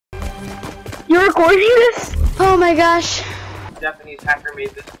You're recording this? Oh my gosh. Japanese hacker made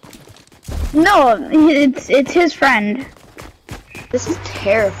this. No, it's his friend. This is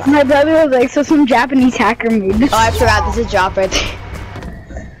terrifying. My brother was like, so some Japanese hacker made this. Oh, I forgot. This is a drop right there.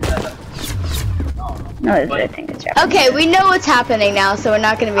 No, I think it's Japanese. Okay, we know what's happening now, so we're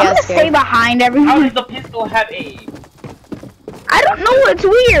not gonna be I'm as gonna scared. stay behind everyone. How does the pistol have a? I don't know. It's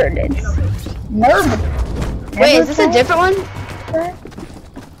weird. It's nerve. Wait, is this a different one?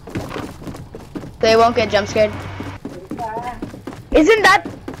 They won't get jump scared. Isn't that?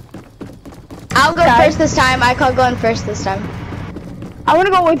 I'll go first this time. I call going first this time. I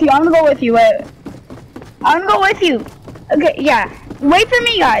wanna go with you. I'm gonna go with you. Wait. I'm gonna go with you. Okay, yeah. Wait for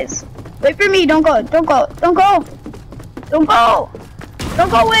me, guys. Wait for me. Don't go. Don't go. Don't go. Don't go.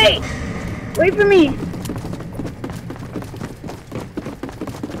 Don't go. Wait. Wait for me.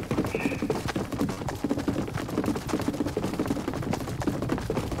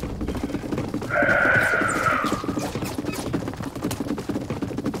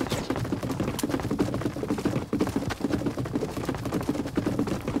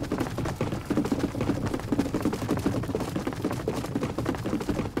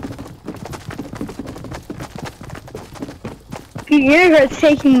 Universe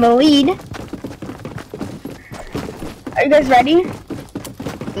taking the lead. Are you guys ready?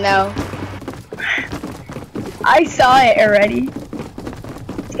 No. I saw it already.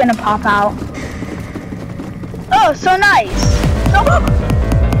 It's gonna pop out. Oh, so nice. Oh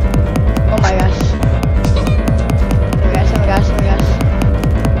my gosh. Oh my gosh, oh my gosh, oh my gosh.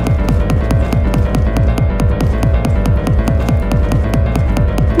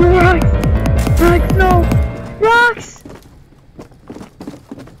 Rocks! Rocks, no! Rocks!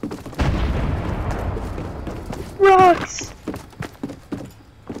 Rocks!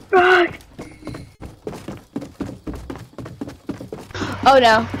 Rocks! Oh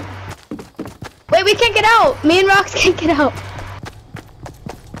no. Wait, we can't get out! Me and Rox can't get out.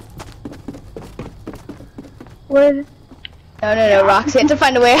 What? No, Rox, you have to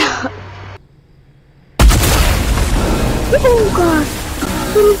find a way out. Oh god!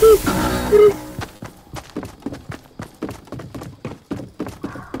 What is this? What is...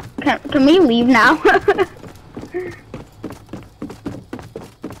 Can we leave now?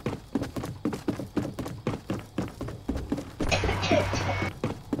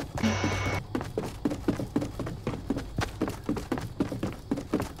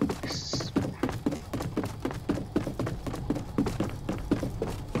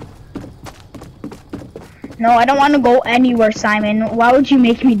 No, I don't want to go anywhere, Simon. Why would you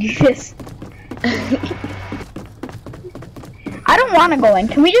make me do this? I don't want to go in.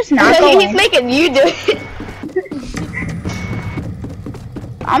 Can we just not go in? He's making you do it.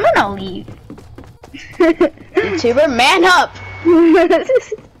 I'm gonna leave. YouTuber, man up.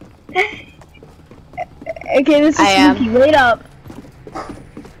 Okay, this is Snoopy. Wait up.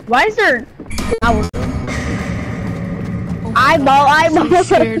 Why is there... Eyeball. It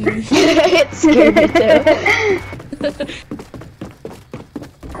scared me. It scared me too.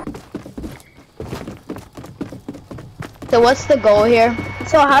 So what's the goal here?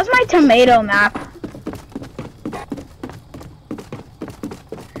 So how's my tomato map?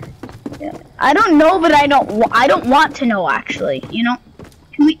 Yeah. I don't know, but I don't want to know actually. You know?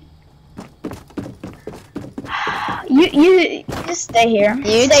 Can we? You just stay here.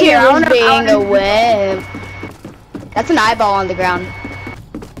 YouTuber's being a wimp. That's an eyeball on the ground.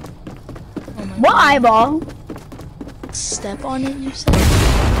 Oh my What God. eyeball? Step on it, you said?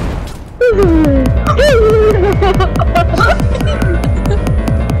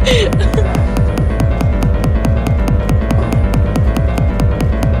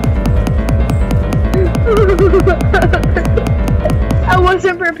 I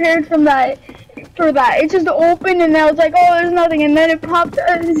wasn't prepared for that. It just opened and I was like, oh, there's nothing, and then it popped.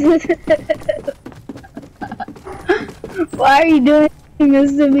 Why are you doing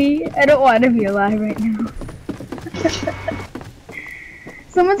this to me? I don't want to be alive right now.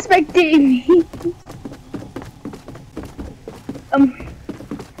 Someone's spectating me.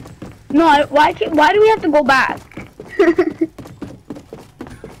 No, why do we have to go back?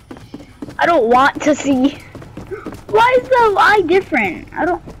 I don't want to see. Why is the eye different?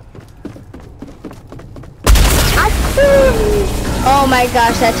 Oh my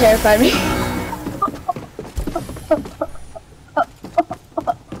gosh, that terrified me.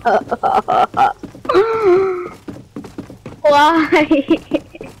 Why?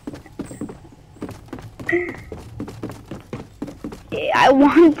 I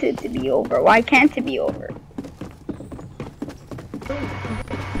want it to be over. Why can't it be over?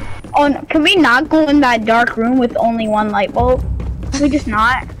 Oh, no, can we not go in that dark room with only one light bulb? Can we just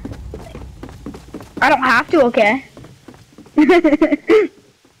not? I don't have to, okay?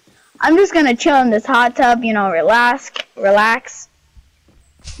 I'm just gonna chill in this hot tub, you know, relax. Relax.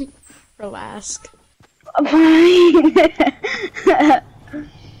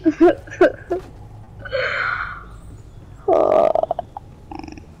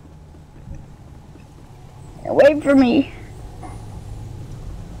 Wait for me.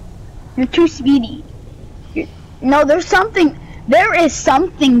 You're too speedy. No, there's something. There is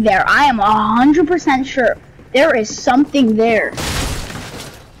something there. I am 100% sure. There is something there.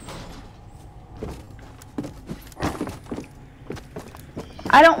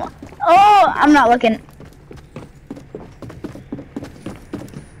 I don't. Oh, I'm not looking.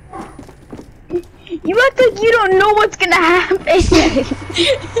 You act like you don't know what's gonna happen.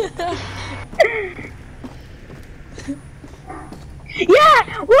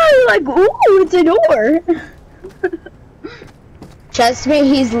 Yeah, well, like, ooh, it's a door. Trust me,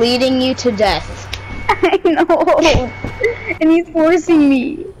 he's leading you to death. I know, and he's forcing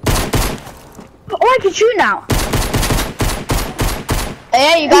me. Oh, I can shoot now.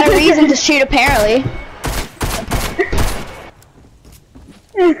 Yeah, you got a reason to shoot, apparently.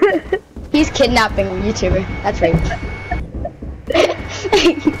 He's kidnapping a YouTuber. That's right.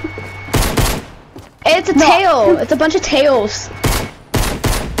 It's a tail. It's a bunch of tails.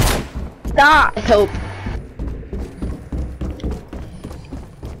 Stop. I hope.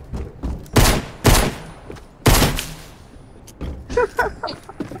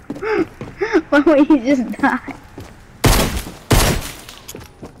 Why would you just die?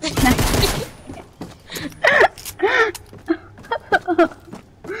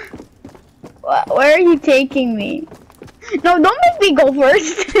 Where are you taking me? No, don't make me go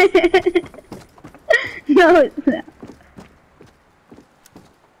first. No, it's not.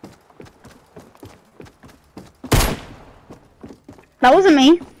 That wasn't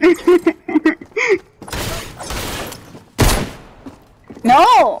me.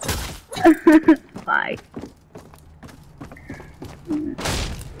 No. Bye.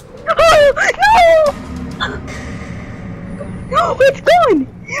 Oh no! No, it's gone!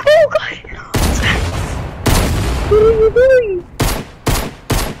 Oh god! What are you doing?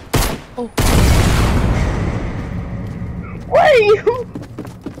 Oh. What are you?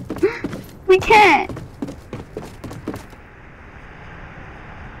 We can't.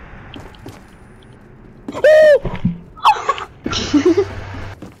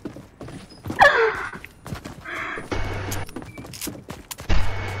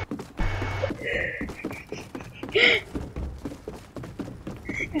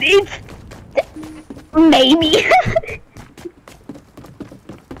 It's maybe.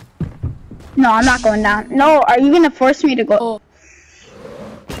 No, I'm not going down. No, are you gonna force me to go? Oh.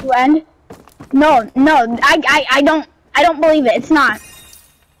 To end? No, no, I don't believe it. It's not.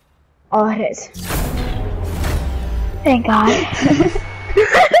 Oh, it is. Thank God.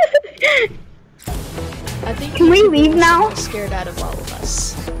 I think Can we leave now? scared out of all of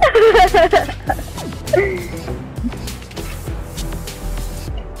us.